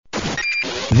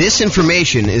This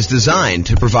information is designed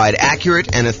to provide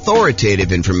accurate and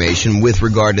authoritative information with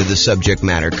regard to the subject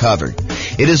matter covered.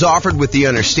 It is offered with the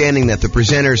understanding that the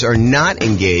presenters are not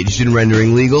engaged in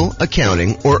rendering legal,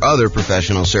 accounting, or other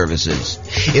professional services.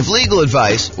 If legal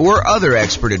advice or other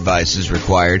expert advice is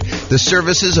required, the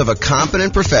services of a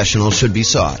competent professional should be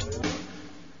sought.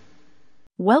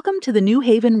 Welcome to the New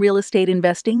Haven Real Estate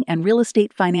Investing and Real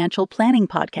Estate Financial Planning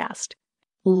Podcast.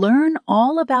 Learn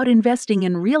all about investing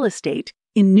in real estate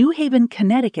in New Haven,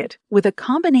 Connecticut, with a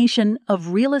combination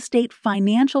of real estate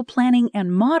financial planning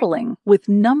and modeling with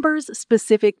numbers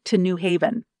specific to New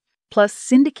Haven, plus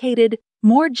syndicated,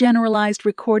 more generalized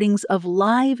recordings of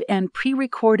live and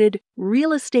pre-recorded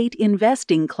real estate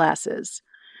investing classes.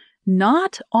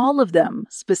 Not all of them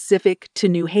specific to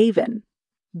New Haven.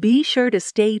 Be sure to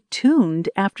stay tuned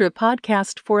after a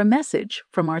podcast for a message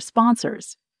from our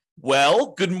sponsors. Well,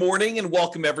 good morning and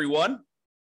welcome, everyone.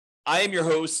 I am your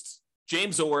host,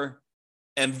 James Orr,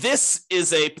 and this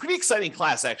is a pretty exciting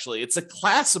class, actually. It's a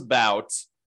class about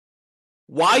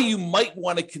why you might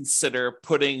want to consider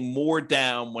putting more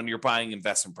down when you're buying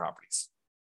investment properties.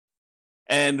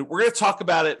 And we're going to talk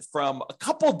about it from a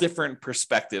couple different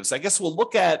perspectives. I guess we'll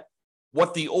look at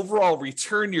what the overall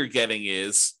return you're getting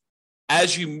is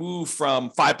as you move from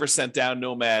 5% down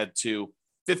Nomad to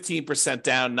 15%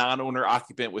 down non-owner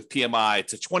occupant with PMI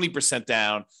to 20%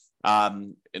 down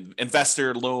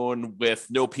investor loan with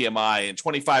no PMI and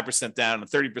 25% down and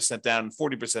 30% down and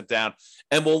 40% down.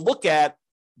 And we'll look at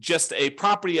just a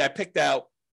property I picked out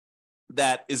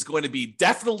that is going to be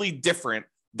definitely different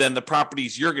than the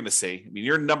properties you're going to see. I mean,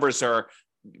 your numbers are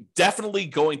definitely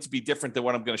going to be different than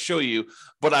what I'm going to show you,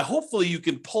 but hopefully you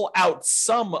can pull out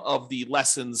some of the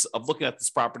lessons of looking at this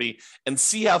property and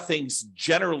see how things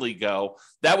generally go.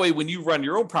 That way, when you run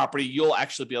your own property, you'll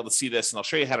actually be able to see this, and I'll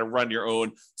show you how to run your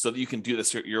own so that you can do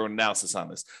this, your own analysis on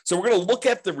this. So we're going to look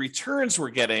at the returns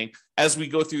we're getting as we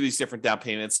go through these different down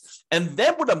payments. And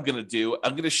then what I'm going to do,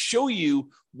 I'm going to show you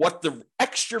what the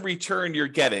extra return you're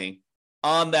getting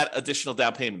on that additional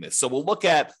down payment is. So we'll look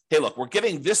at, hey, look, we're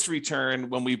getting this return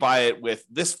when we buy it with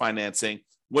this financing.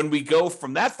 When we go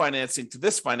from that financing to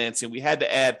this financing, we had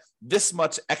to add this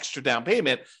much extra down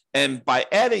payment. And by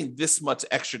adding this much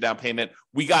extra down payment,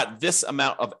 we got this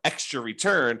amount of extra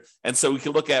return. And so we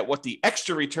can look at what the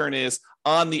extra return is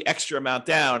on the extra amount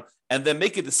down and then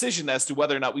make a decision as to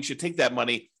whether or not we should take that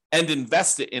money and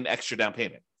invest it in extra down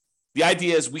payment. The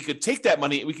idea is we could take that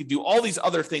money and we could do all these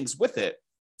other things with it.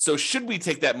 So should we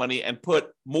take that money and put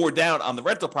more down on the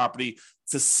rental property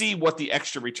to see what the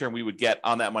extra return we would get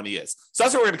on that money is? So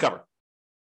that's what we're going to cover.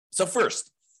 So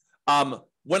first,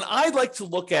 when I like to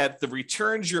look at the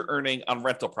returns you're earning on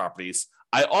rental properties,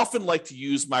 I often like to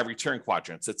use my return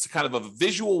quadrants. It's kind of a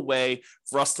visual way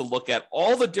for us to look at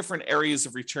all the different areas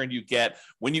of return you get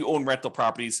when you own rental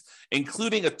properties,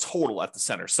 including a total at the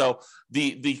center. So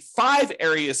the 5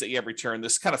 areas that you have return,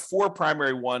 there's kind of 4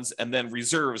 primary ones, and then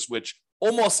reserves, which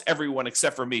almost everyone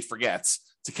except for me forgets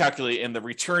to calculate in the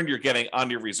return you're getting on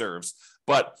your reserves.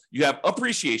 But you have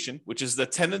appreciation, which is the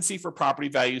tendency for property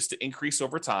values to increase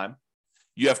over time.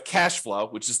 You have cash flow,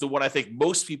 which is the one I think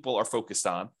most people are focused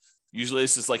on. Usually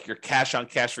this is like your cash on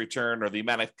cash return or the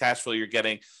amount of cash flow you're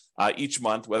getting each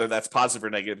month, whether that's positive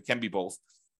or negative, it can be both.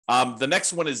 The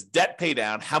next one is debt pay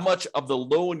down, how much of the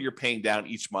loan you're paying down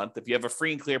each month. If you have a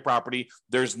free and clear property,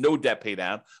 there's no debt pay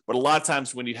down. But a lot of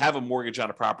times when you have a mortgage on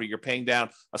a property, you're paying down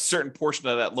a certain portion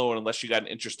of that loan unless you got an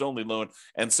interest-only loan.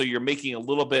 And so you're making a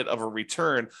little bit of a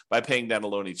return by paying down a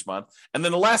loan each month. And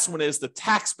then the last one is the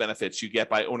tax benefits you get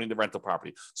by owning the rental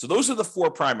property. So those are the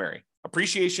 4 primary: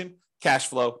 appreciation, cash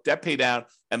flow, debt pay down,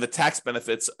 and the tax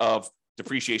benefits of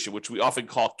depreciation, which we often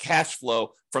call cash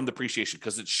flow from depreciation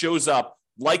because it shows up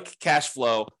like cash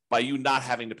flow by you not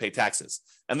having to pay taxes.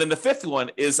 And then the 5th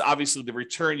one is obviously the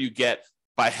return you get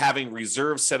by having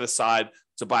reserves set aside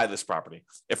to buy this property.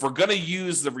 If we're going to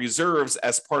use the reserves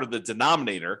as part of the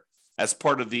denominator, as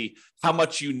part of the how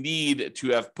much you need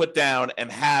to have put down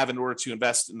and have in order to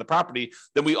invest in the property,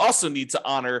 then we also need to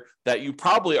honor that you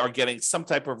probably are getting some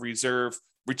type of reserve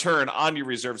return on your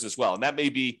reserves as well. And that may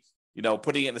be,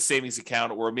 putting it in a savings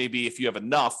account, or maybe if you have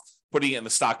enough, putting it in the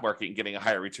stock market and getting a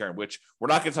higher return, which we're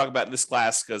not going to talk about in this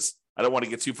class because I don't want to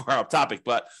get too far off topic,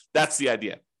 but that's the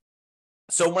idea.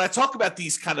 So when I talk about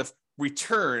these kind of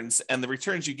returns and the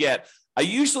returns you get, I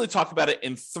usually talk about it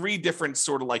in 3 different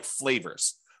sort of like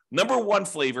flavors. Number 1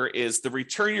 flavor is the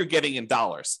return you're getting in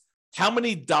dollars. How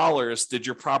many dollars did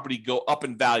your property go up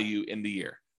in value in the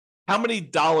year? How many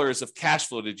dollars of cash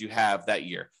flow did you have that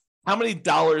year? how many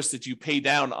dollars did you pay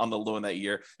down on the loan that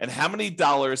year, and how many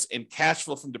dollars in cash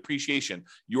flow from depreciation,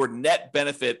 your net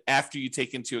benefit after you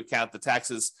take into account the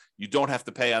taxes you don't have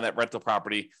to pay on that rental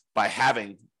property by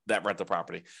having that rental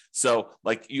property. So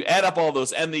like you add up all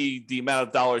those and the amount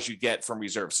of dollars you get from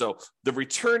reserve. So the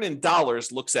return in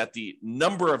dollars looks at the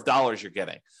number of dollars you're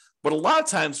getting. But a lot of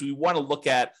times we want to look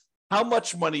at how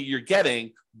much money you're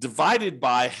getting divided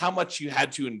by how much you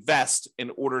had to invest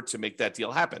in order to make that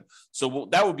deal happen. So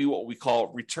that would be what we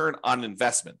call return on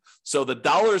investment. So the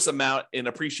dollars amount in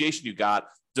appreciation you got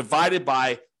divided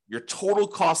by your total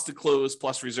cost to close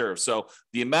plus reserve. So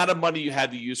the amount of money you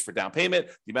had to use for down payment,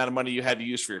 the amount of money you had to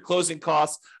use for your closing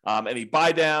costs, any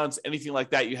buy downs, anything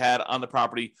like that you had on the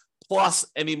property, plus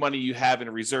any money you have in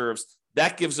reserves,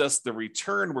 that gives us the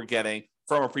return we're getting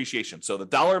from appreciation. So the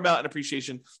dollar amount in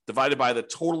appreciation divided by the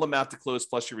total amount to close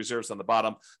plus your reserves on the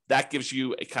bottom, that gives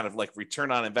you a kind of like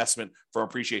return on investment from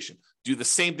appreciation. Do the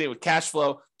same thing with cash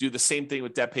flow, do the same thing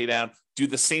with debt pay down, do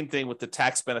the same thing with the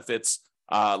tax benefits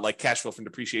like cash flow from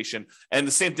depreciation, and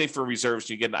the same thing for reserves.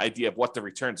 You get an idea of what the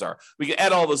returns are. We can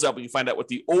add all those up. We can find out what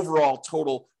the overall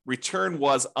total return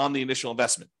was on the initial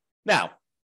investment. Now,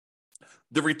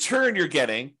 the return you're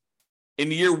getting in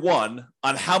year one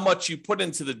on how much you put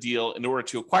into the deal in order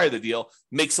to acquire the deal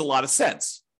makes a lot of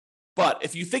sense. But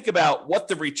if you think about what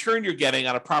the return you're getting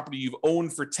on a property you've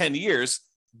owned for 10 years,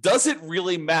 does it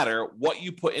really matter what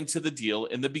you put into the deal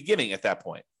in the beginning at that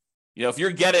point? If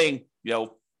you're getting,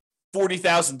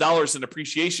 $40,000 in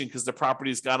appreciation because the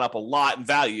property has gone up a lot in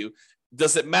value,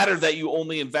 does it matter that you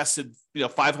only invested,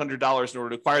 $500 in order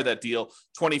to acquire that deal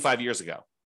 25 years ago?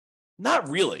 Not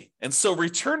really. And so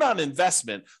return on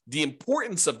investment, the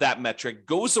importance of that metric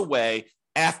goes away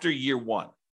after year one.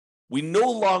 We no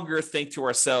longer think to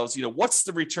ourselves, what's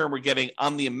the return we're getting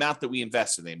on the amount that we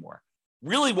invested anymore?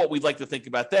 Really what we'd like to think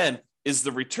about then is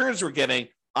the returns we're getting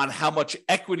on how much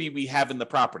equity we have in the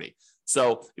property.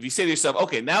 So if you say to yourself,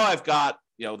 okay, now I've got,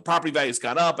 the property value has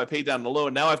gone up, I paid down the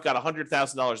loan, now I've got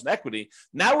 $100,000 in equity.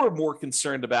 Now we're more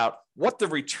concerned about what the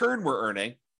return we're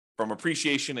earning from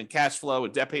appreciation and cash flow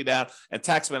and debt pay down and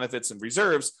tax benefits and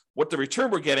reserves, what the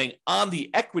return we're getting on the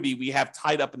equity we have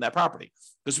tied up in that property.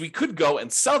 Because we could go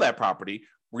and sell that property,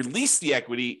 release the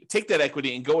equity, take that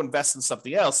equity and go invest in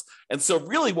something else. And so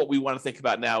really what we want to think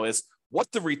about now is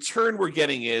what the return we're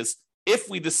getting is if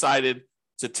we decided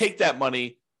to take that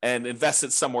money and invest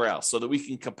it somewhere else so that we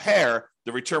can compare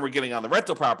the return we're getting on the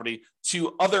rental property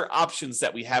to other options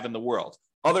that we have in the world.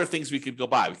 Other things we could go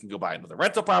buy. We can go buy another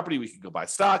rental property. We can go buy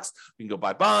stocks. We can go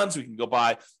buy bonds. We can go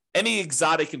buy any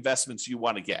exotic investments you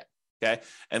want to get. Okay.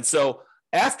 And so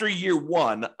after year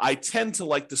one, I tend to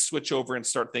like to switch over and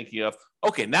start thinking of,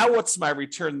 okay, now what's my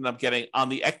return that I'm getting on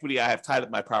the equity I have tied up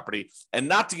in my property? And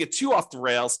not to get too off the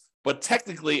rails, but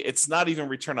technically it's not even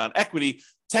return on equity.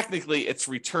 Technically it's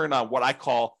return on what I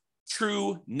call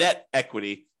true net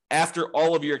equity after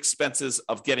all of your expenses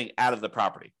of getting out of the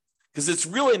property. Because it's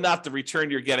really not the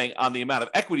return you're getting on the amount of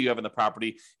equity you have in the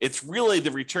property. It's really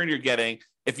the return you're getting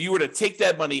if you were to take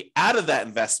that money out of that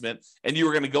investment and you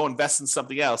were going to go invest in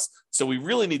something else. So we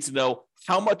really need to know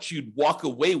how much you'd walk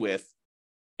away with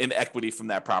in equity from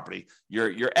that property.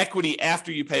 Your equity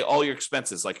after you pay all your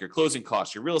expenses, like your closing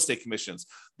costs, your real estate commissions,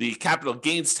 the capital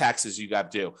gains taxes you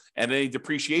got due, and any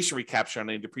depreciation recapture on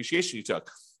any depreciation you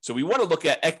took. So we want to look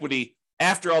at equity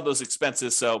after all those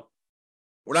expenses. So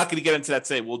we're not going to get into that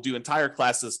today. We'll do entire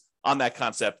classes on that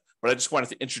concept, but I just wanted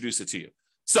to introduce it to you.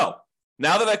 So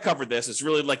now that I covered this, it's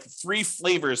really like three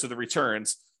flavors of the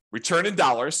returns: return in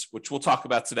dollars, which we'll talk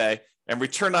about today, and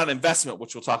return on investment,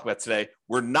 which we'll talk about today.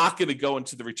 We're not going to go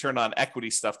into the return on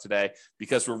equity stuff today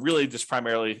because we're really just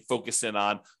primarily focusing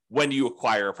on when you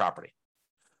acquire a property.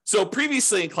 So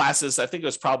previously in classes, I think it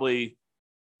was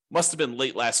must have been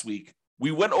late last week,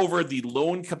 we went over the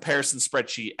loan comparison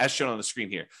spreadsheet as shown on the screen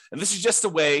here. And this is just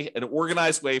an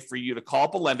organized way for you to call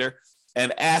up a lender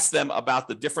and ask them about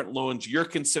the different loans you're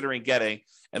considering getting.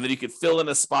 And then you could fill in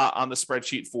a spot on the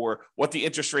spreadsheet for what the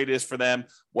interest rate is for them,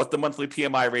 what the monthly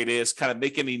PMI rate is, kind of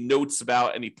make any notes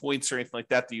about any points or anything like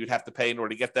that you'd have to pay in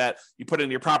order to get that. You put in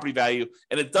your property value,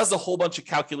 and it does a whole bunch of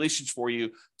calculations for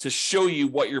you to show you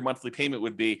what your monthly payment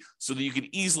would be so that you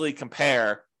can easily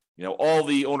compare all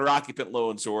the owner-occupant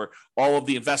loans or all of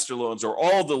the investor loans or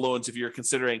all of the loans if you're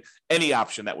considering any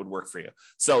option that would work for you.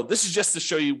 So this is just to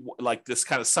show you like this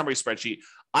kind of summary spreadsheet.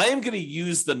 I am going to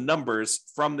use the numbers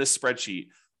from this spreadsheet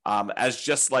as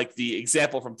just like the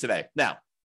example from today. Now,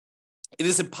 it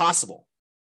is impossible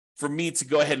for me to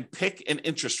go ahead and pick an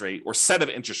interest rate or set of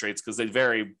interest rates because they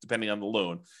vary depending on the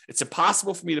loan. It's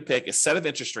impossible for me to pick a set of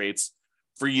interest rates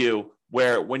for you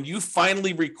where when you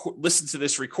finally listen to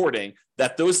this recording,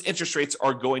 that those interest rates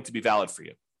are going to be valid for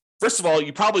you. First of all,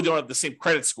 you probably don't have the same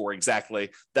credit score exactly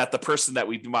that the person that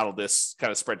we modeled this kind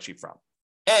of spreadsheet from.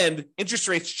 And interest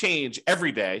rates change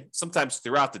every day, sometimes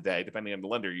throughout the day, depending on the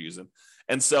lender you're using.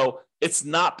 And so it's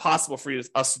not possible for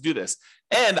us to do this.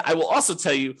 And I will also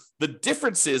tell you the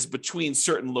differences between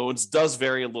certain loans does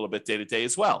vary a little bit day to day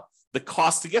as well. The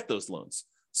cost to get those loans.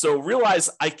 So realize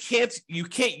you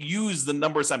can't use the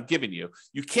numbers I'm giving you.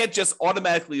 You can't just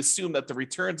automatically assume that the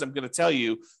returns I'm going to tell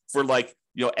you for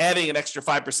adding an extra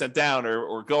 5% down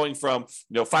or going from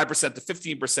 5% to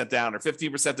 15% down or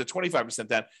 15% to 25%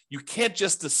 down. You can't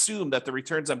just assume that the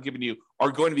returns I'm giving you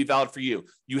are going to be valid for you.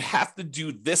 You have to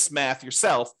do this math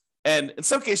yourself. And in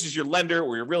some cases, your lender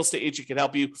or your real estate agent can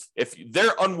help you. If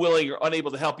they're unwilling or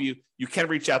unable to help you, you can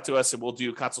reach out to us and we'll do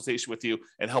a consultation with you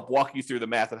and help walk you through the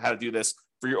math on how to do this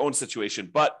for your own situation.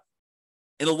 But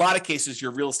in a lot of cases, your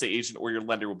real estate agent or your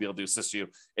lender will be able to assist you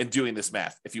in doing this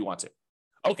math if you want to.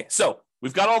 Okay, so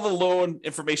we've got all the loan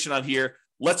information on here.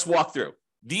 Let's walk through.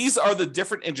 These are the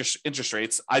different interest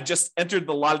rates. I just entered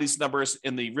a lot of these numbers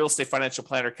in the Real Estate Financial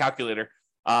Planner calculator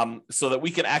so that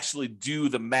we can actually do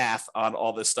the math on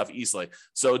all this stuff easily.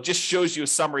 So it just shows you a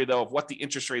summary, though, of what the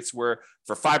interest rates were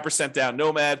for 5% down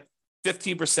Nomad,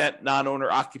 15% non-owner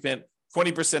occupant,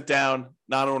 20% down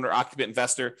non-owner occupant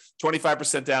investor,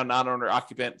 25% down non-owner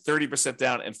occupant, 30%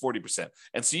 down, and 40%.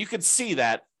 And so you can see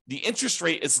that the interest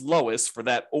rate is lowest for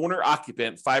that owner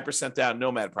occupant, 5% down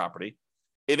Nomad property.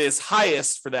 It is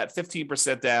highest for that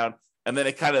 15% down, and then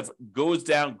it kind of goes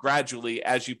down gradually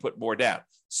as you put more down.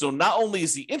 So not only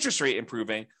is the interest rate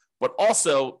improving, but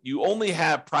also you only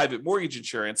have private mortgage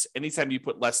insurance anytime you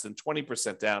put less than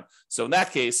 20% down. So in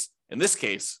this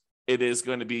case, it is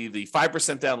going to be the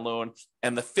 5% down loan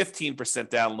and the 15%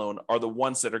 down loan are the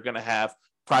ones that are going to have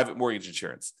private mortgage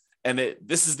insurance. And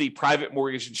this is the private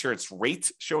mortgage insurance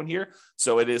rate shown here.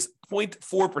 So it is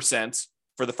 0.4%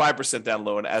 for the 5% down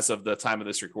loan as of the time of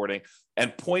this recording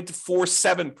and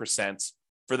 0.47%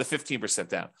 for the 15%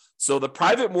 down. So the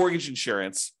private mortgage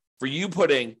insurance for you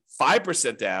putting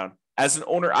 5% down as an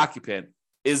owner occupant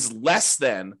is less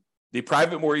than the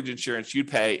private mortgage insurance you'd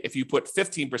pay if you put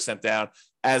 15% down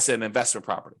as an investment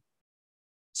property.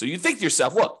 So you think to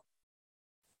yourself, look,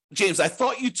 James, I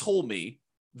thought you told me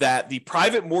that the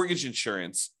private mortgage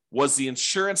insurance was the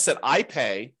insurance that I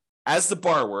pay as the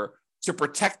borrower to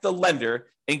protect the lender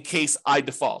in case I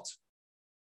default.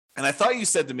 And I thought you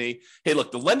said to me, hey,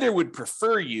 look, the lender would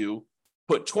prefer you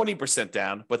put 20%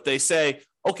 down, but they say,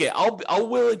 okay, I'll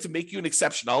willing to make you an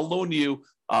exception. I'll loan you,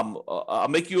 I'll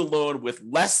make you a loan with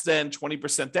less than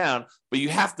 20% down, but you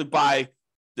have to buy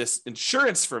this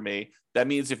insurance for me. That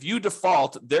means if you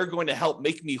default, they're going to help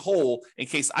make me whole in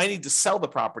case I need to sell the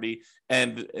property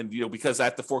and because I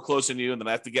have to foreclose on you and then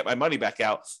I have to get my money back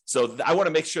out. So I want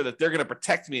to make sure that they're going to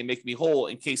protect me and make me whole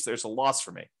in case there's a loss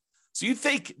for me. So you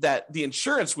think that the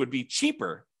insurance would be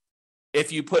cheaper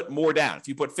if you put more down, if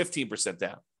you put 15%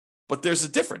 down. But there's a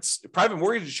difference. Private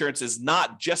mortgage insurance is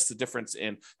not just the difference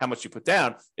in how much you put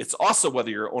down. It's also whether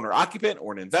you're an owner occupant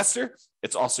or an investor.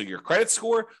 It's also your credit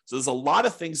score. So there's a lot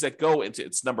of things that go into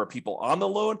its number of people on the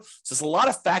loan. So there's a lot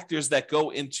of factors that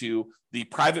go into the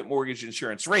private mortgage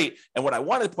insurance rate. And what I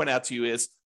want to point out to you is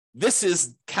this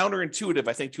is counterintuitive,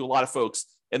 I think, to a lot of folks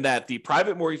in that the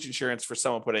private mortgage insurance for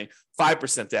someone putting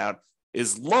 5% down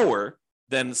is lower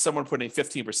than someone putting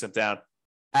 15% down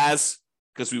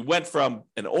because we went from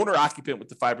an owner occupant with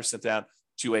the 5% down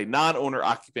to a non-owner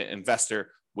occupant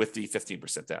investor with the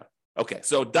 15% down. Okay,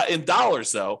 so in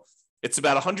dollars, though, it's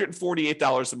about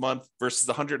 $148 a month versus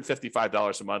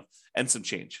 $155 a month and some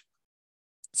change.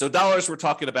 So dollars, we're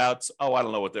talking about, I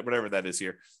don't know whatever that is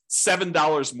here,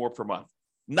 $7 more per month.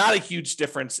 Not a huge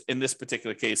difference in this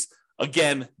particular case.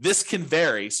 Again, this can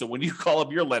vary. So when you call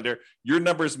up your lender, your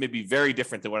numbers may be very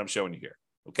different than what I'm showing you here.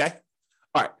 Okay?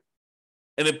 All right.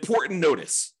 An important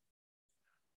notice.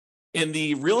 In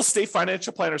the Real Estate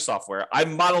Financial Planner software, I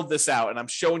modeled this out and I'm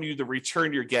showing you the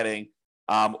return you're getting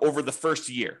over the first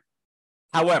year.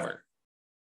 However,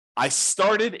 I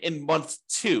started in month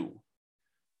 2.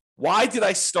 Why did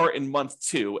I start in month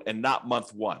 2 and not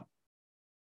month 1?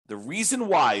 The reason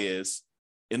why is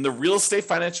in the Real Estate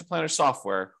Financial Planner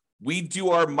software, we do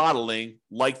our modeling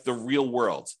like the real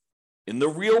world. In the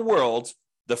real world,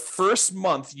 the first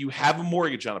month you have a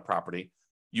mortgage on a property,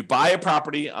 you buy a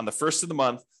property on the first of the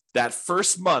month, that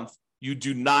first month you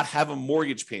do not have a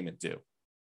mortgage payment due.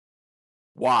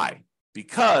 Why?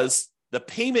 Because the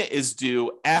payment is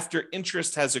due after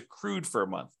interest has accrued for a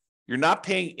month. You're not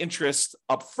paying interest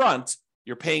up front,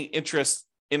 you're paying interest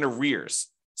in arrears.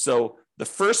 So the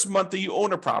first month that you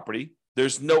own a property,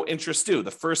 there's no interest due.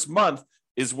 The first month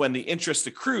is when the interest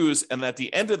accrues, and at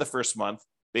the end of the first month,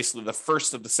 basically the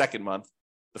first of the second month,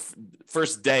 the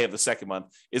first day of the second month,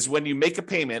 is when you make a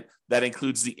payment that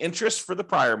includes the interest for the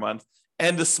prior month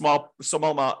and the small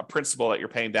amount of principal that you're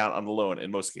paying down on the loan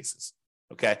in most cases.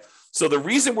 Okay. So the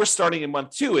reason we're starting in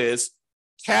month 2 is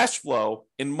cash flow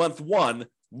in month 1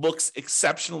 looks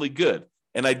exceptionally good.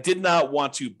 And I did not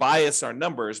want to bias our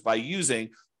numbers by using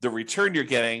the return you're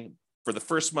getting for the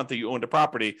first month that you owned a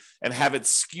property and have it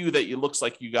skew that it looks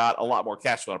like you got a lot more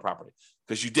cash flow on a property,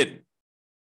 because you didn't.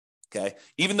 Okay.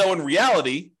 Even though in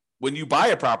reality, when you buy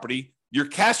a property, your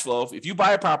cash flow, if you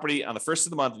buy a property on the first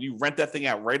of the month and you rent that thing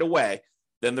out right away,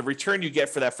 then the return you get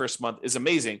for that first month is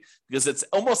amazing, because it's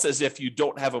almost as if you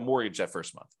don't have a mortgage that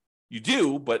first month. You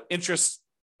do, but interest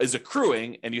is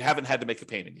accruing and you haven't had to make a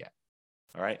payment yet.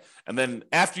 All right. And then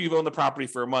after you've owned the property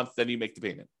for a month, then you make the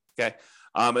payment. Okay.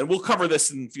 And we'll cover this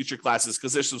in future classes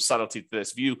because there's some subtlety to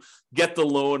this. If you get the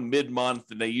loan mid-month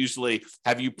and they usually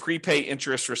have you prepay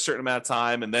interest for a certain amount of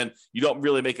time, and then you don't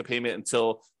really make a payment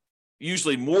until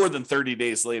usually more than 30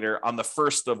 days later on the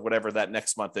first of whatever that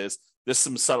next month is, there's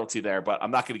some subtlety there, but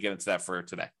I'm not going to get into that for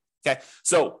today. Okay.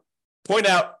 So point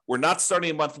out, we're not starting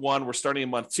in month 1, we're starting in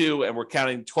month 2, and we're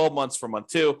counting 12 months for month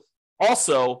 2.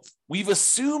 Also, we've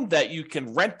assumed that you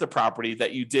can rent the property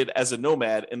that you did as a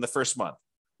nomad in the first month,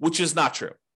 which is not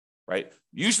true, right?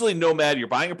 Usually nomad, you're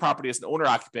buying a property as an owner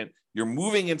occupant, you're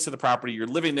moving into the property, you're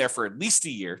living there for at least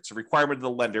a year. It's a requirement of the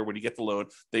lender when you get the loan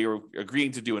that you're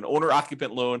agreeing to do an owner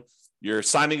occupant loan. You're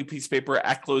signing a piece of paper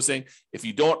at closing. If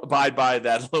you don't abide by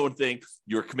that loan thing,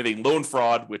 you're committing loan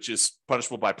fraud, which is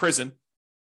punishable by prison.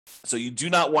 So you do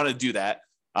not want to do that.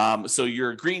 So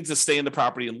you're agreeing to stay in the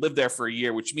property and live there for a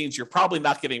year, which means you're probably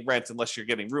not getting rent unless you're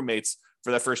getting roommates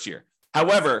for that first year.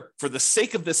 However, for the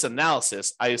sake of this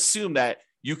analysis, I assume that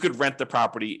you could rent the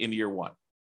property in year 1.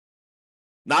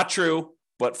 Not true,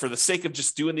 but for the sake of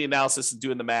just doing the analysis and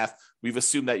doing the math, we've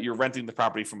assumed that you're renting the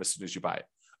property from as soon as you buy it.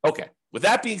 Okay, with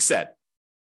that being said,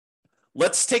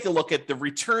 let's take a look at the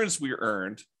returns we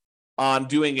earned on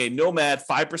doing a nomad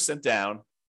 5% down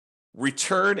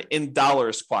return in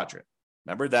dollars quadrant.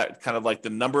 Remember that kind of like the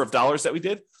number of dollars that we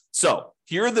did? So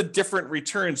here are the different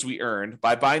returns we earned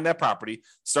by buying that property,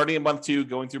 starting in month 2,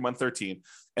 going through month 13.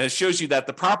 And it shows you that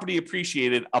the property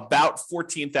appreciated about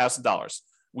 $14,000.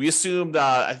 We assumed,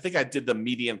 I think I did the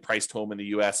median priced home in the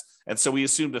US. And so we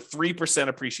assumed a 3%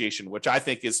 appreciation, which I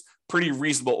think is pretty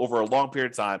reasonable over a long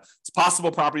period of time. It's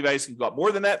possible property values can go up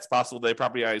more than that. It's possible that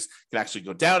property values can actually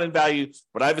go down in value.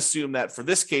 But I've assumed that for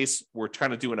this case, we're trying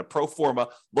to do in a pro forma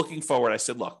looking forward. I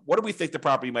said, look, what do we think the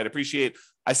property might appreciate?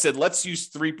 I said, let's use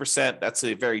 3%. That's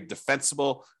a very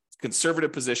defensible,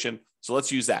 conservative position. So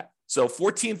let's use that. So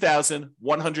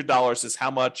 $14,100 is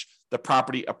how much the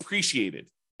property appreciated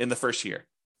in the first year.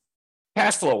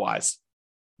 Cash flow wise,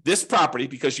 this property,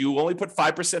 because you only put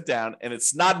 5% down and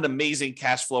it's not an amazing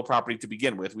cash flow property to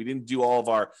begin with, we didn't do all of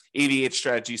our 88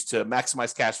 strategies to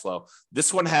maximize cash flow.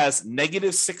 This one has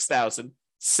negative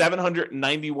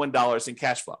 $6,791 in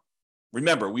cash flow.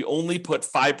 Remember, we only put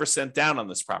 5% down on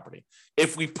this property.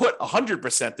 If we put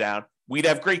 100% down, we'd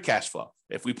have great cash flow.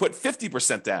 If we put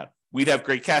 50% down, we'd have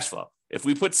great cash flow. If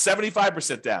we put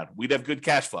 75% down, we'd have good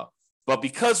cash flow. But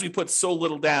because we put so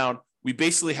little down, we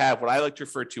basically have what I like to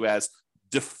refer to as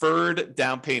deferred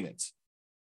down payments,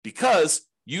 because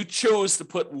you chose to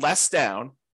put less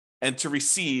down and to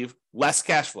receive less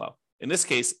cash flow. In this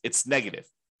case, it's negative.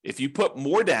 If you put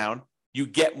more down, you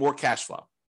get more cash flow.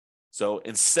 So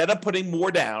instead of putting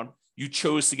more down, you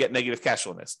chose to get negative cash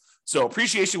flow in this. So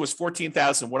appreciation was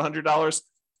 $14,100.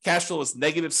 Cash flow was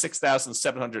negative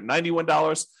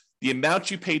 $6,791. The amount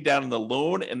you paid down in the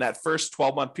loan in that first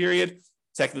 12-month period,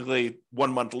 technically 1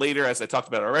 month later, as I talked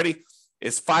about already,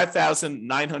 is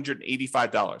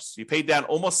 $5,985. So you paid down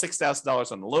almost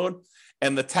 $6,000 on the loan,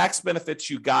 and the tax benefits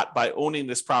you got by owning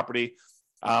this property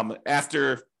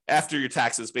after your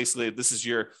taxes, basically this is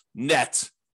your net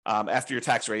after your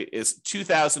tax rate, is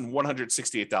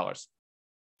 $2,168.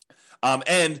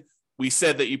 And we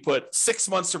said that you put 6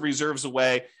 months of reserves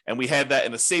away, and we had that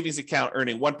in a savings account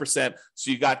earning 1%. So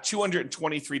you got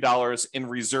 $223 in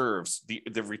reserves,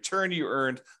 the return you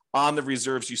earned on the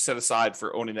reserves you set aside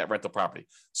for owning that rental property.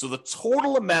 So the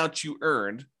total amount you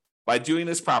earned by doing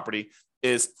this property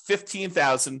is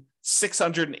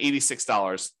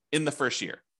 $15,686 in the first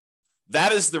year.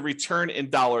 That is the return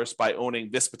in dollars by owning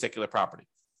this particular property.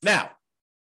 Now,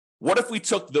 what if we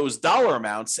took those dollar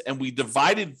amounts and we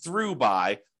divided through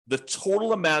by the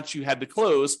total amount you had to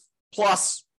close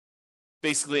plus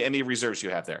basically any reserves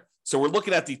you have there? So we're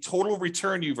looking at the total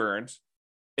return you've earned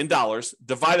in dollars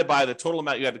divided by the total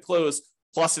amount you had to close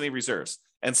plus any reserves.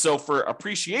 And so for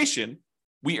appreciation,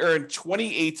 we earned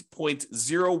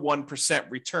 28.01%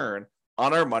 return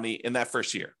on our money in that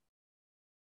first year.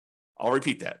 I'll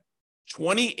repeat that.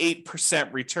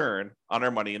 28% return on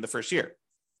our money in the first year.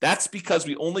 That's because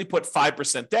we only put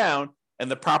 5% down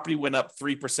and the property went up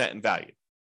 3% in value.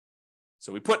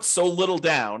 So we put so little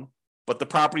down, but the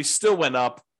property still went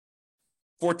up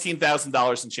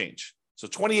 $14,000 and change. So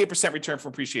 28% return from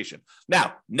appreciation.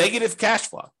 Now, negative cash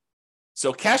flow.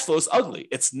 So cash flow is ugly.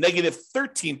 It's negative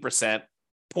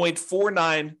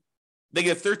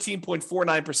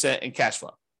 13.49% in cash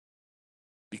flow.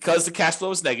 Because the cash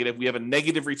flow is negative, we have a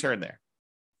negative return there.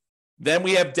 Then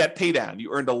we have debt pay down.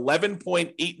 You earned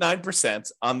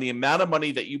 11.89% on the amount of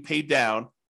money that you paid down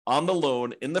on the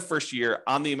loan in the first year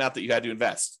on the amount that you had to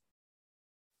invest.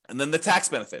 And then the tax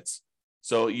benefits.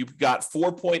 So you got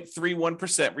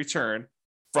 4.31% return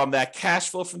from that cash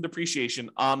flow from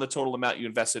depreciation on the total amount you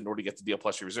invested in order to get the deal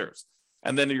plus your reserves.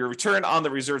 And then your return on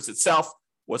the reserves itself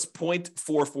was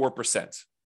 0.44%.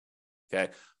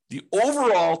 Okay. The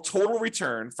overall total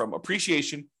return from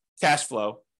appreciation, cash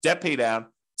flow, debt pay down,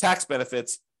 tax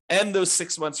benefits, and those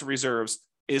 6 months of reserves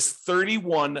is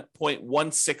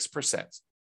 31.16%.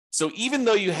 So even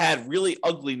though you had really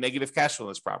ugly negative cash flow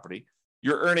in this property,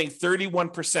 you're earning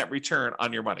 31% return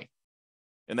on your money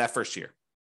in that first year.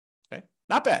 Okay,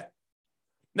 not bad.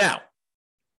 Now,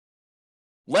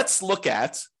 let's look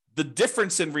at the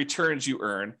difference in returns you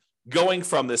earn going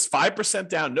from this 5%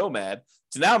 down nomad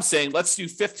to now I'm saying, let's do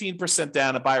 15%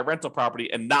 down and buy a rental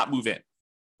property and not move in.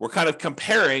 We're kind of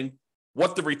comparing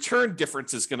what the return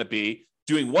difference is going to be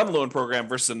doing one loan program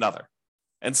versus another.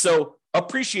 And so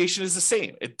appreciation is the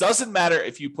same. It doesn't matter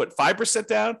if you put 5%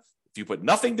 down, if you put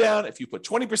nothing down, if you put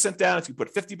 20% down, if you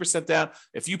put 50% down,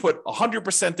 if you put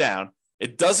 100% down,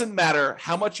 it doesn't matter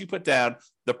how much you put down.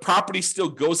 The property still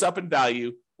goes up in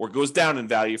value or goes down in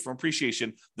value from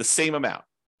appreciation the same amount.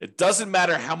 It doesn't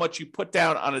matter how much you put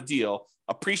down on a deal.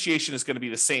 Appreciation is going to be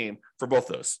the same for both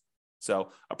those. So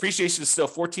appreciation is still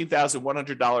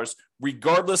 $14,100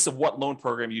 regardless of what loan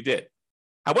program you did.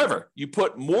 However, you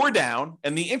put more down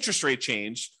and the interest rate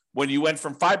changed when you went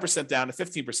from 5% down to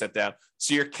 15% down.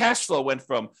 So your cash flow went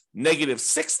from negative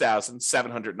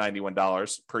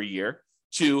 $6,791 per year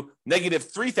to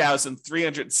negative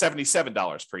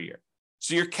 $3,377 per year.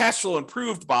 So your cash flow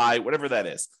improved by whatever that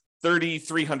is,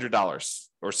 $3,300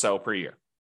 or so per year.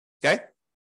 Okay.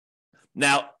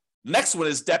 Now, next one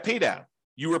is debt pay down.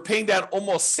 You were paying down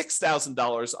almost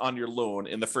 $6,000 on your loan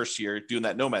in the first year doing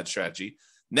that nomad strategy.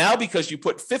 Now, because you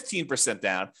put 15%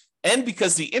 down and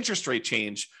because the interest rate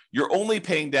changed, you're only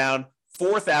paying down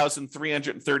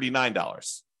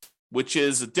 $4,339, which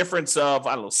is a difference of,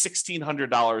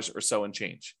 $1,600 or so in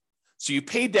change. So you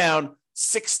paid down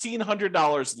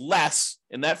 $1,600 less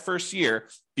in that first year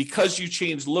because you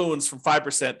changed loans from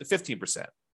 5% to 15%.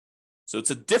 So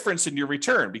it's a difference in your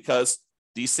return because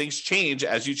these things change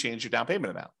as you change your down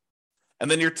payment amount. And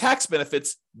then your tax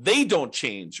benefits, they don't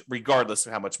change regardless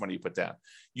of how much money you put down.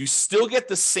 You still get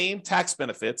the same tax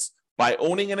benefits by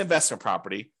owning an investment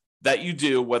property that you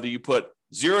do whether you put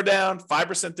 0 down,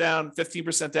 5% down,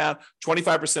 15% down,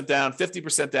 25% down,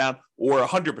 50% down, or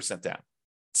 100% down.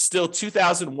 It's still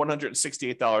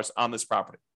 $2,168 on this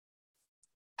property.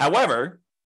 However,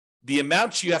 the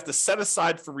amount you have to set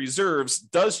aside for reserves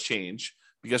does change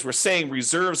because we're saying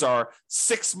reserves are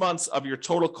 6 months of your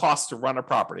total cost to run a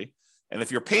property. And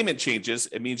if your payment changes,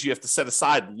 it means you have to set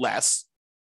aside less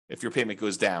if your payment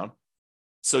goes down.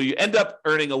 So you end up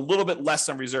earning a little bit less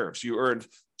on reserves. You earned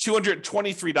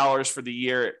 $223 for the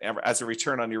year as a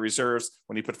return on your reserves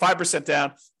when you put 5%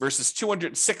 down versus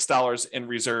 $206 in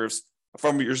reserves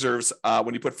from your reserves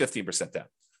when you put 15% down.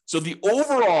 So the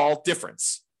overall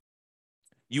difference,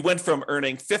 you went from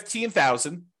earning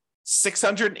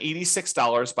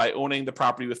 $15,686 by owning the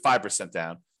property with 5%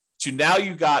 down to now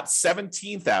you got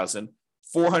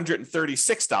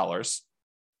 $17,436.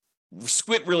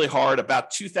 Squint really hard,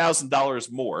 about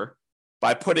 $2,000 more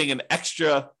by putting an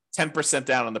extra 10%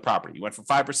 down on the property. You went from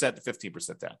 5% to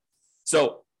 15% down.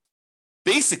 So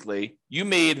basically, you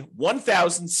made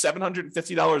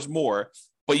 $1,750 more,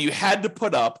 but you had to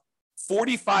put up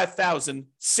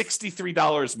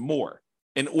 $45,063 more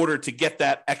in order to get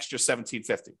that extra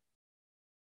 $1,750.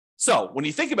 So when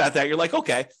you think about that, you're like,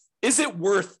 okay, is it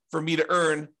worth for me to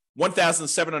earn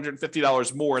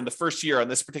 $1,750 more in the first year on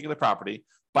this particular property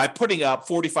by putting up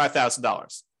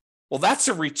 $45,000? Well, that's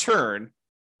a return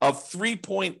of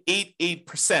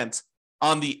 3.88%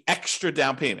 on the extra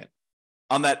down payment.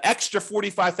 On that extra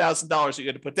 $45,000 you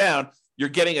had to put down, you're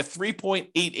getting a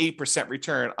 3.88%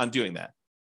 return on doing that.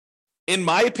 In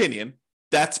my opinion,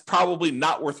 that's probably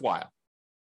not worthwhile,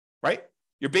 right?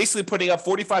 You're basically putting up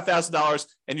 $45,000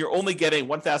 and you're only getting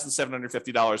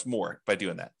 $1,750 more by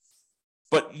doing that.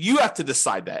 But you have to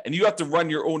decide that, and you have to run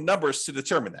your own numbers to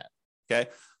determine that. Okay.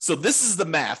 So this is the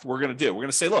math we're going to do. We're going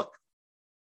to say, look,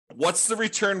 what's the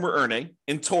return we're earning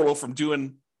in total from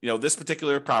doing, this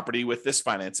particular property with this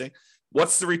financing?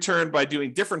 What's the return by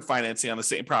doing different financing on the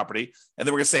same property? And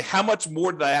then we're going to say, how much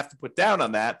more did I have to put down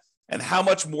on that? And how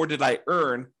much more did I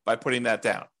earn by putting that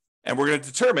down? And we're going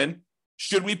to determine,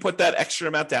 should we put that extra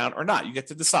amount down or not? You get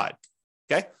to decide.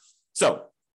 Okay. So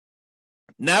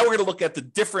now we're going to look at the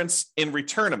difference in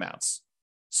return amounts.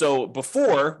 So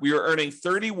before, we were earning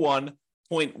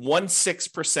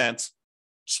 31.16%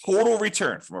 total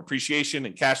return from appreciation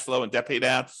and cash flow and debt pay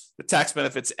down, the tax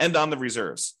benefits, and on the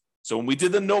reserves. So when we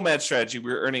did the Nomad strategy,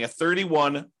 we were earning a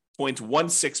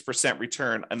 31.16%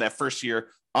 return in that first year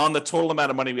on the total amount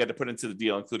of money we had to put into the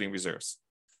deal, including reserves.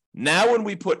 Now, when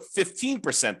we put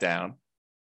 15% down,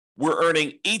 we're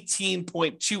earning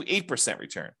 18.28%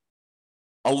 return.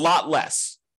 A lot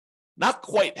less. Not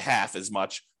quite half as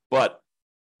much, but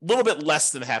a little bit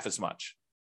less than half as much.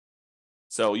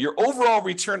 So your overall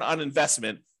return on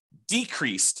investment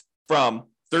decreased from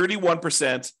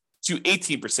 31% to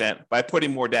 18% by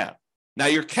putting more down. Now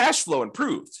your cash flow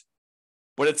improved,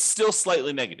 but it's still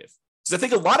slightly negative. Because I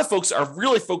think a lot of folks are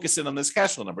really focusing on this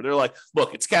cash flow number. They're like,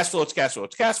 look, it's cash flow, it's cash flow,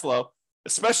 it's cash flow,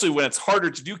 especially when it's harder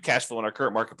to do cash flow in our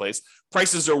current marketplace.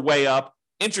 Prices are way up,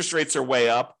 interest rates are way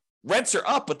up, rents are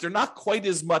up, but they're not quite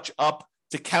as much up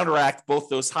to counteract both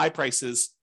those high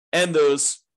prices and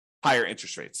those higher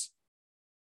interest rates.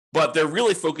 But they're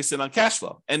really focusing on cash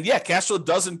flow. And yeah, cash flow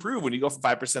does improve when you go from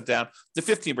 5% down to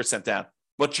 15% down,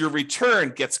 but your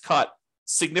return gets cut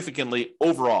significantly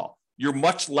overall. You're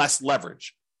much less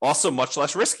leverage, also much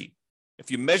less risky.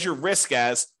 If you measure risk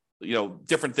as,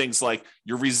 different things like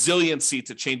your resiliency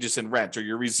to changes in rent, or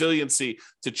your resiliency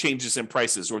to changes in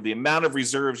prices, or the amount of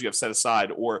reserves you have set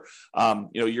aside, or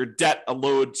your debt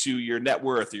load to your net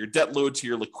worth, or your debt load to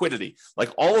your liquidity, like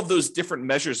all of those different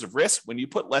measures of risk, when you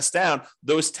put less down,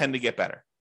 those tend to get better.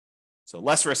 So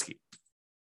less risky.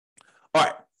 All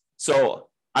right. So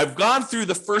I've gone through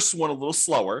the first one a little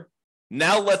slower.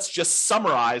 Now let's just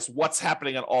summarize what's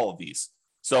happening on all of these.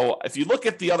 So if you look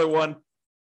at the other one,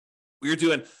 we were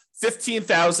doing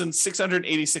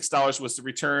 $15,686 was the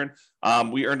return.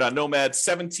 We earned on Nomad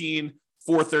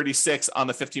 $17,436 on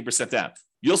the 15% down.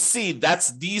 You'll see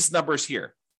that's these numbers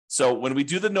here. So when we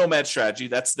do the Nomad strategy,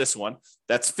 that's this one.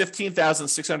 That's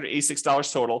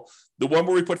 $15,686 total. The one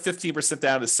where we put 15%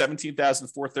 down is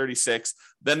 $17,436.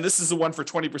 Then this is the one for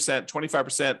 20%,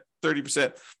 25%,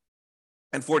 30%,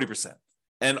 and 40%.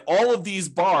 And all of these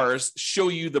bars show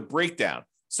you the breakdown.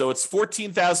 So it's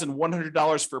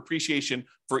 $14,100 for appreciation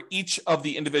for each of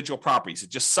the individual properties. It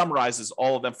just summarizes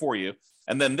all of them for you.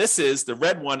 And then this is, the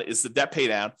red one is the debt pay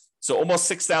down. So almost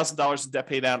 $6,000 in debt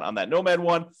pay down on that Nomad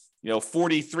one,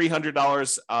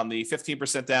 $4,300 on the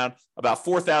 15% down, about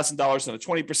 $4,000 on the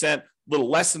 20%, a little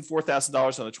less than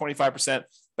 $4,000 on the 25%,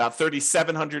 about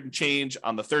 $3,700 and change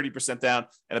on the 30% down,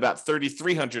 and about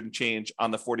 $3,300 and change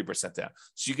on the 40% down.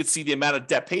 So you can see the amount of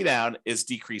debt pay down is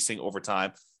decreasing over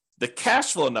time. The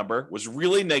cash flow number was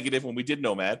really negative when we did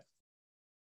Nomad,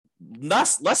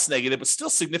 not less negative, but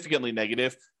still significantly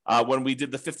negative when we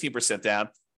did the 15% down.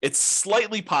 It's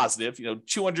slightly positive,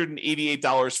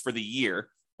 $288 for the year,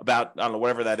 about, I don't know,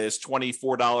 whatever that is,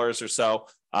 $24 or so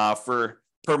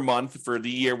per month for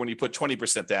the year when you put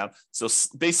 20% down. So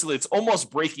basically it's almost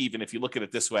break even if you look at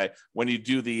it this way when you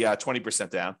do the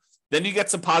 20% down. Then you get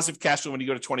some positive cash flow when you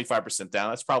go to 25% down.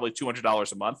 That's probably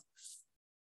 $200 a month.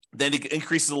 Then it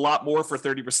increases a lot more for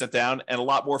 30% down and a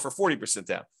lot more for 40%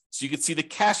 down. So you can see the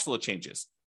cash flow changes.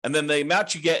 And then the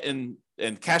amount you get in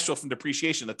cash flow from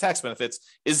depreciation, the tax benefits,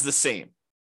 is the same.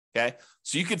 Okay.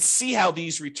 So you can see how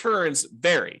these returns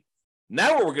vary.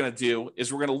 Now what we're going to do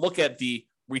is we're going to look at the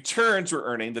returns we're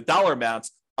earning, the dollar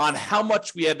amounts, on how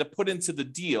much we had to put into the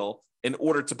deal in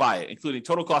order to buy it, including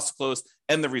total cost to close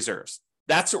and the reserves.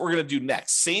 That's what we're going to do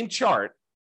next. Same chart,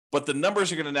 but the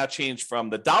numbers are going to now change from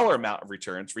the dollar amount of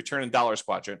returns, return in dollars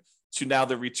quadrant, to now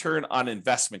the return on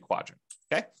investment quadrant.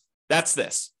 Okay, that's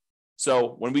this.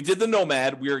 So when we did the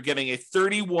Nomad, we were getting a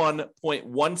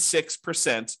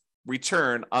 31.16%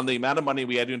 return on the amount of money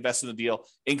we had to invest in the deal,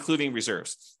 including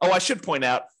reserves. Oh, I should point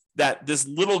out that this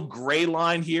little gray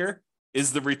line here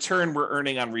is the return we're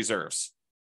earning on reserves.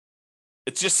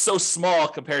 It's just so small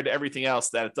compared to everything else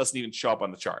that it doesn't even show up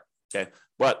on the chart. Okay,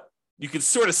 but you can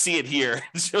sort of see it here.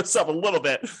 It shows up a little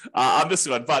bit on this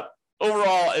one, but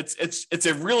overall, it's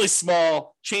a really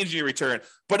small change in your return,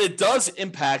 but it does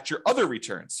impact your other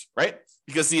returns, right?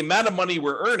 Because the amount of money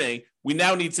we're earning, we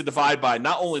now need to divide by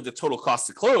not only the total cost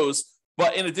to close,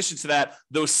 But in addition to that,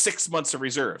 those 6 months of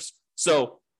reserves.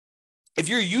 So if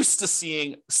you're used to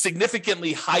seeing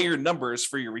significantly higher numbers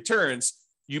for your returns,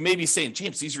 you may be saying,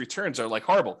 James, these returns are like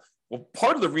horrible. Well,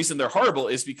 part of the reason they're horrible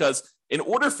is because in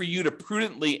order for you to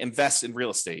prudently invest in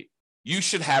real estate, you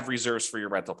should have reserves for your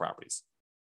rental properties.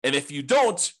 And if you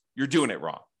don't, you're doing it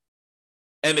wrong.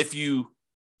 And if you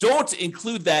don't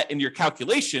include that in your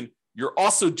calculation, you're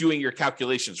also doing your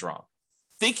calculations wrong.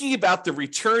 Thinking about the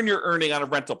return you're earning on a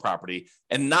rental property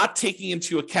and not taking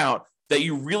into account that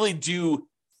you really do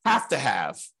have to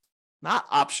have, not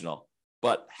optional,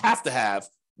 but have to have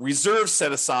reserves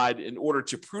set aside in order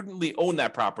to prudently own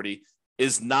that property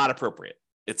is not appropriate.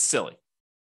 It's silly.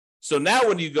 So now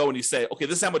when you go and you say, okay,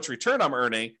 this is how much return I'm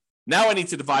earning, now I need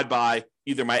to divide by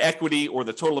either my equity or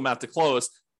the total amount to close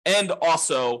and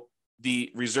also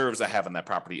the reserves I have on that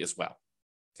property as well.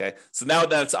 Okay, so now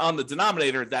that it's on the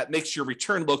denominator, that makes your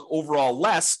return look overall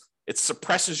less. It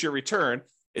suppresses your return.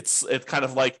 It kind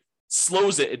of like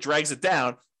slows it, it drags it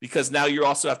down because now you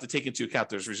also have to take into account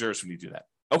those reserves when you do that.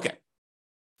 Okay,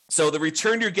 so the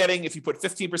return you're getting if you put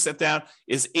 15% down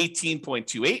is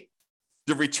 18.28.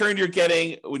 The return you're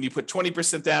getting when you put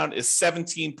 20% down is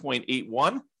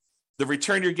 17.81. The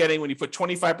return you're getting when you put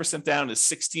 25% down is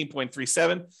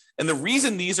 16.37. And the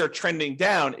reason these are trending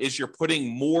down is you're putting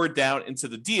more down into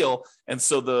the deal. And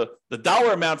so the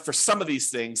dollar amount for some of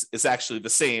these things is actually the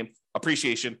same,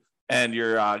 appreciation and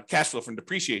your cash flow from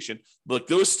depreciation. But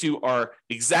those two are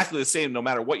exactly the same no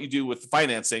matter what you do with the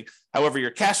financing. However, your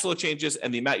cash flow changes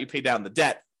and the amount you pay down the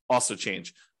debt also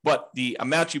change. But the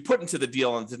amount you put into the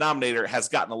deal on the denominator has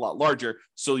gotten a lot larger.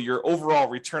 So your overall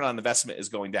return on investment is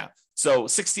going down. So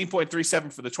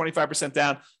 16.37 for the 25%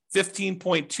 down,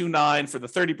 15.29 for the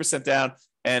 30% down,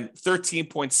 and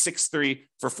 13.63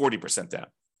 for 40% down.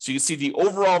 So you see the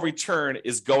overall return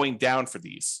is going down for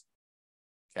these.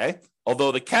 Okay.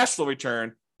 Although the cash flow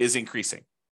return is increasing.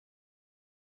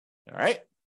 All right.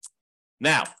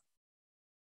 Now,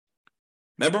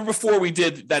 remember before we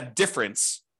did that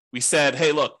difference, we said,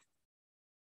 hey, look,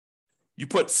 you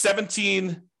put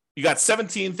you got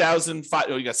 $1,750,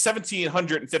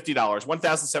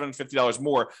 $1,750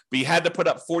 more, but you had to put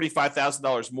up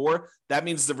 $45,000 more. That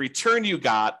means the return you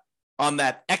got on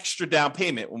that extra down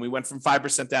payment when we went from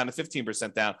 5% down to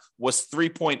 15% down was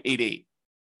 3.88.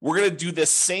 We're going to do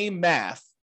this same math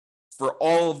for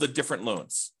all of the different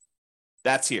loans.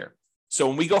 That's here. So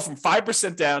when we go from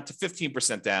 5% down to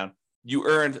 15% down, you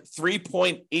earned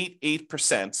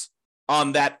 3.88%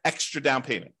 on that extra down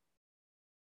payment.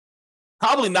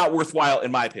 Probably not worthwhile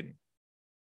in my opinion.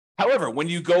 However, when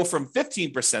you go from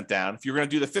 15% down, if you're going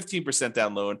to do the 15%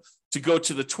 down loan to go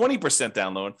to the 20%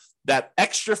 down loan, that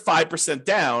extra 5%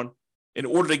 down, in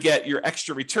order to get your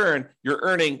extra return, you're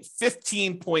earning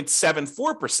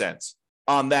 15.74%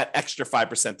 on that extra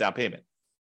 5% down payment.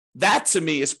 That to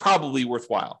me is probably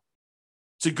worthwhile.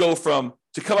 To come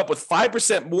up with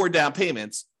 5% more down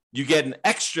payments, you get an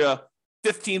extra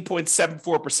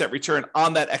 15.74% return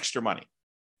on that extra money.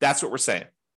 That's what we're saying.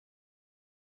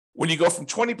 When you go from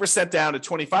 20% down to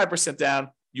 25% down,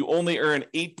 you only earn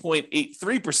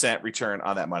 8.83% return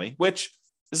on that money, which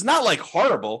is not like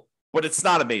horrible, but it's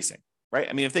not amazing, right?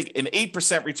 I mean, I think an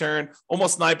 8% return,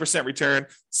 almost 9% return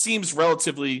seems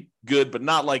relatively good, but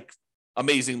not like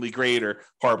amazingly great or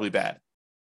horribly bad.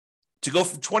 To go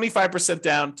from 25%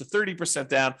 down to 30%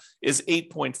 down is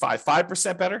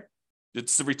 8.55% better.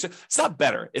 It's the return. It's not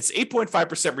better. It's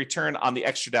 8.5% return on the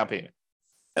extra down payment.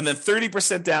 And then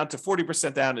 30% down to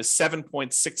 40% down is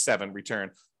 7.67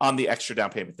 return on the extra down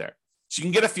payment there. So you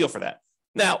can get a feel for that.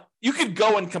 Now, you could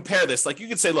go and compare this. Like you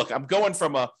could say, look, I'm going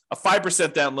from a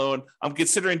 5% down loan. I'm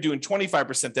considering doing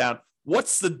 25% down.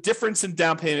 What's the difference in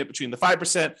down payment between the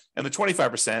 5% and the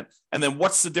 25%? And then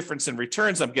what's the difference in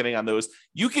returns I'm getting on those?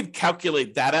 You could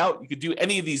calculate that out. You could do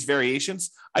any of these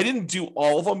variations. I didn't do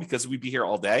all of them because we'd be here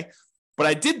all day, but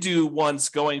I did do ones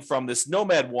going from this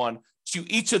Nomad one to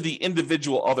each of the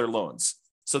individual other loans.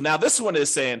 So now this one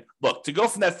is saying, look, to go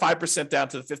from that 5% down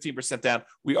to the 15% down,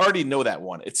 we already know that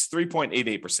one. It's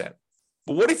 3.88%.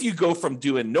 But what if you go from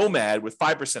doing Nomad with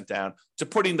 5% down to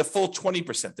putting the full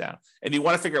 20% down? And you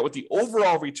want to figure out what the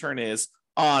overall return is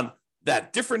on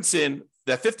that difference in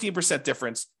that 15%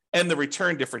 difference and the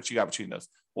return difference you got between those.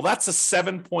 Well, that's a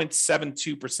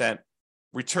 7.72%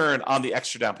 return on the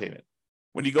extra down payment.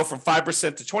 When you go from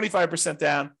 5% to 25%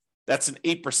 down, that's an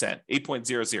 8%,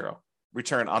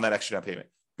 return on that extra down payment.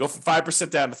 Go from 5%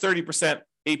 down to 30%,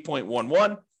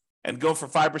 8.11, and go from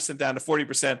 5% down to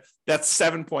 40%, that's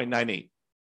 7.98.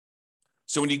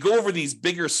 So when you go over these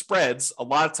bigger spreads, a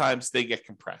lot of times they get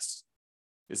compressed,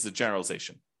 is the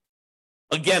generalization.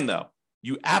 Again, though,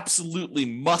 you absolutely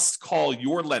must call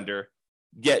your lender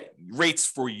get rates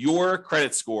for your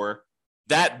credit score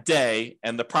that day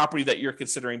and the property that you're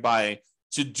considering buying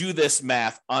to do this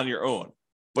math on your own.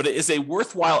 But it is a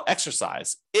worthwhile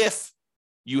exercise if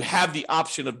you have the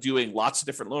option of doing lots of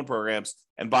different loan programs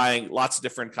and buying lots of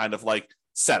different kind of like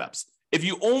setups. If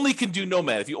you only can do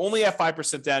Nomad, if you only have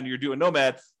 5% down, you're doing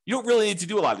Nomad, you don't really need to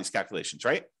do a lot of these calculations,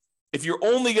 right? If you're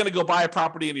only going to go buy a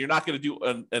property and you're not going to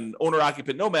do an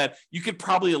owner-occupant Nomad, you could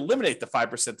probably eliminate the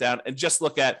 5% down and just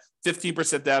look at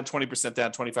 15% down, 20%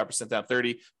 down, 25% down,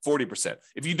 30, 40%.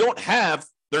 If you don't have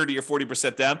 30 or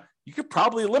 40% down, you could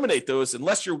probably eliminate those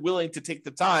unless you're willing to take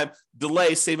the time,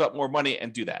 delay, save up more money,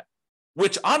 and do that,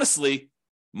 which honestly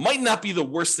might not be the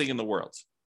worst thing in the world.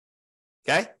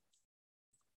 Okay?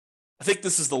 I think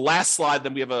this is the last slide,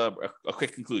 then we have a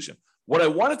quick conclusion. What I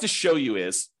wanted to show you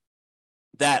is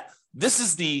that this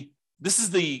is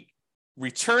the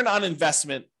return on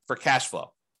investment for cash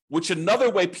flow, which another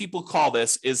way people call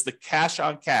this is the cash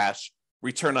on cash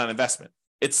return on investment.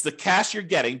 It's the cash you're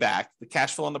getting back, the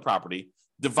cash flow on the property,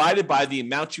 divided by the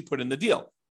amount you put in the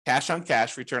deal. Cash on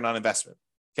cash return on investment.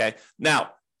 Okay.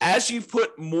 Now, as you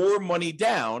put more money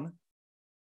down,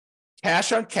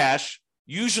 cash on cash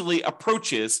usually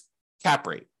approaches cap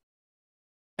rate.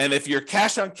 And if your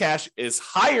cash on cash is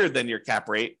higher than your cap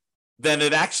rate, then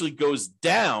it actually goes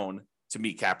down to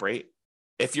meet cap rate.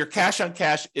 If your cash on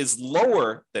cash is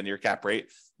lower than your cap rate,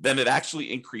 then it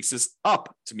actually increases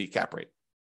up to meet cap rate.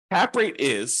 Cap rate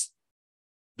is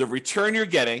the return you're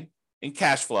getting in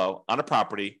cash flow on a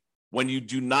property when you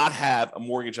do not have a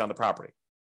mortgage on the property.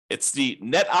 It's the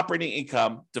net operating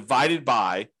income divided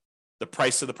by the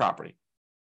price of the property.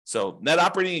 So net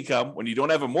operating income, when you don't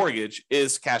have a mortgage,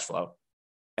 is cash flow.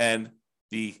 And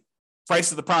the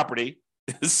price of the property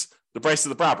is the price of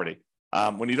the property.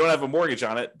 When you don't have a mortgage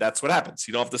on it, that's what happens.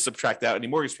 You don't have to subtract out any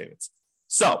mortgage payments.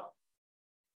 So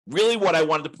really what I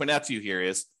wanted to point out to you here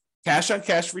is cash on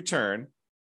cash return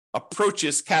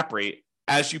approaches cap rate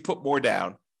as you put more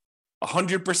down.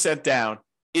 100% down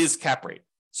is cap rate.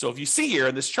 So if you see here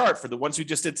in this chart for the ones we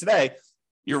just did today,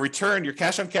 your return, your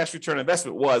cash on cash return on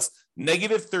investment was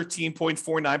negative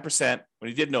 13.49% when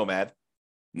you did Nomad,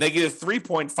 negative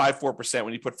 3.54%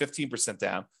 when you put 15%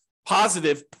 down,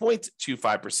 positive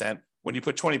 0.25% when you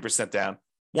put 20% down,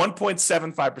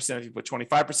 1.75% if you put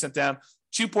 25% down,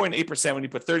 2.8% when you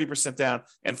put 30% down,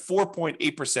 and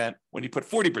 4.8% when you put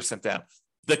 40% down.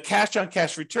 The cash on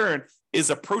cash return is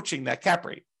approaching that cap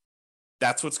rate.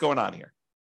 That's what's going on here.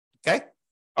 Okay?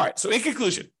 All right. So in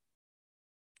conclusion,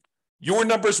 your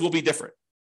numbers will be different.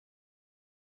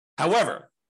 However,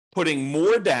 putting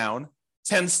more down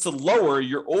tends to lower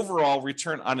your overall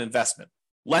return on investment.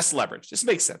 Less leverage. This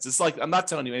makes sense. It's like, I'm not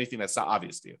telling you anything that's not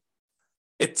obvious to you.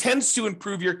 It tends to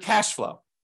improve your cash flow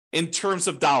in terms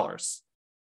of dollars.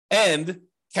 And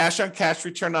cash on cash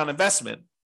return on investment,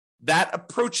 that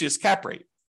approaches cap rate.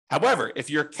 However, if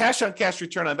your cash on cash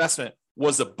return on investment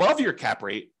was above your cap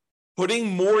rate,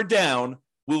 putting more down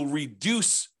will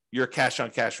reduce your cash on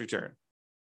cash return.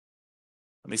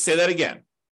 Let me say that again.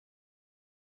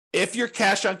 If your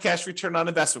cash on cash return on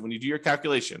investment, when you do your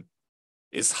calculation,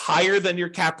 is higher than your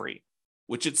cap rate,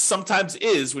 which it sometimes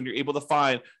is when you're able to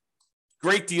find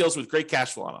great deals with great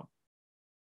cash flow on them.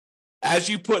 As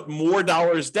you put more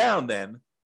dollars down, then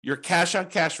your cash on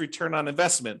cash return on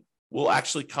investment will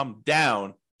actually come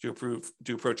down to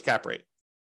approach cap rate.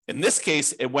 In this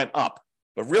case, it went up,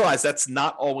 but realize that's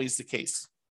not always the case.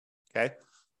 Okay.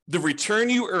 The return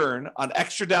you earn on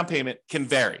extra down payment can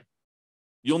vary.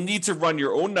 You'll need to run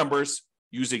your own numbers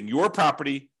using your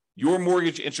property, your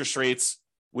mortgage interest rates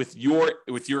with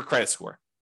your credit score.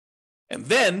 And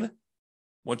then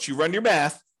once you run your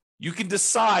math, you can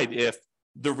decide if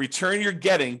the return you're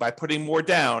getting by putting more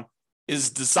down is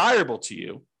desirable to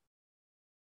you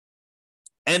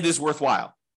and is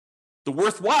worthwhile. The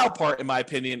worthwhile part, in my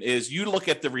opinion, is you look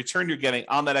at the return you're getting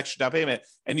on that extra down payment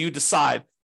and you decide,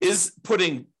 is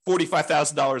putting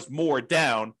 $45,000 more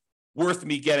down worth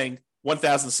me getting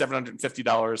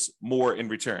 $1,750 more in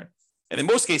return? And in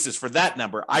most cases, for that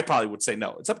number, I probably would say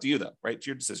no. It's up to you, though, right? It's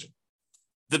your decision.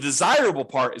 The desirable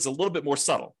part is a little bit more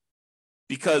subtle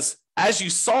because, as you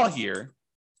saw here,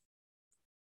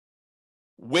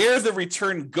 where the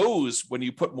return goes when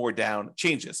you put more down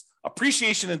changes.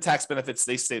 Appreciation and tax benefits,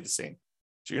 they stay the same.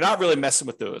 So you're not really messing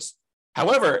with those.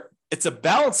 However, it's a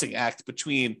balancing act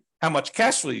between how much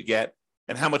cash flow you get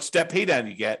and how much debt pay down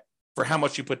you get for how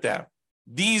much you put down.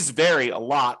 These vary a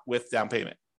lot with down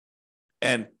payment.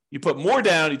 And you put more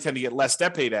down, you tend to get less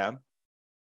debt pay down,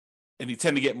 and you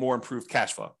tend to get more improved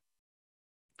cash flow.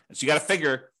 And so you got to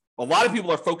figure, a lot of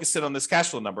people are focused in on this cash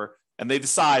flow number, and they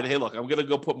decide, hey, look, I'm going to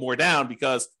go put more down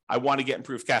because I want to get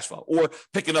improved cash flow, or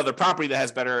pick another property that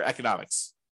has better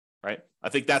economics, right? I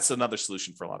think that's another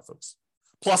solution for a lot of folks.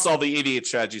 Plus all the 88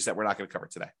 strategies that we're not going to cover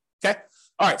today. Okay.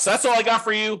 All right. So that's all I got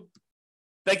for you.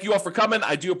 Thank you all for coming.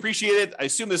 I do appreciate it. I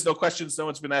assume there's no questions. No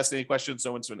one's been asking any questions.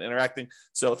 No one's been interacting.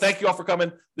 So thank you all for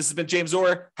coming. This has been James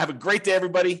Orr. Have a great day,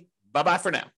 everybody. Bye-bye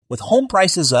for now. With home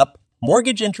prices up,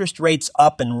 mortgage interest rates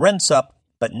up, and rents up,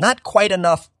 but not quite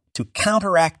enough to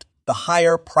counteract the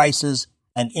higher prices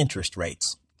and interest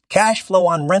rates. Cash flow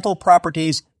on rental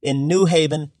properties in New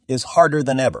Haven is harder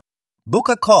than ever. Book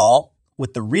a call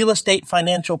with the Real Estate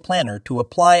Financial Planner to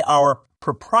apply our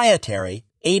proprietary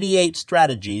 88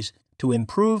 strategies to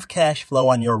improve cash flow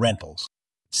on your rentals.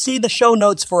 See the show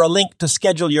notes for a link to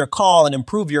schedule your call and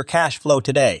improve your cash flow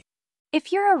today.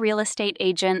 If you're a real estate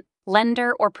agent,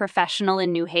 lender, or professional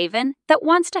in New Haven that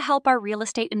wants to help our real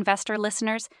estate investor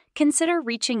listeners, consider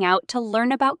reaching out to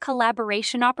learn about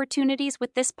collaboration opportunities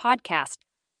with this podcast.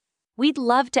 We'd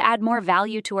love to add more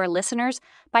value to our listeners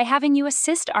by having you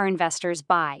assist our investors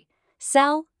buy,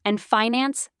 sell, and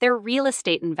finance their real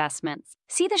estate investments.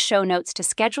 See the show notes to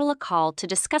schedule a call to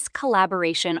discuss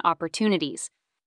collaboration opportunities.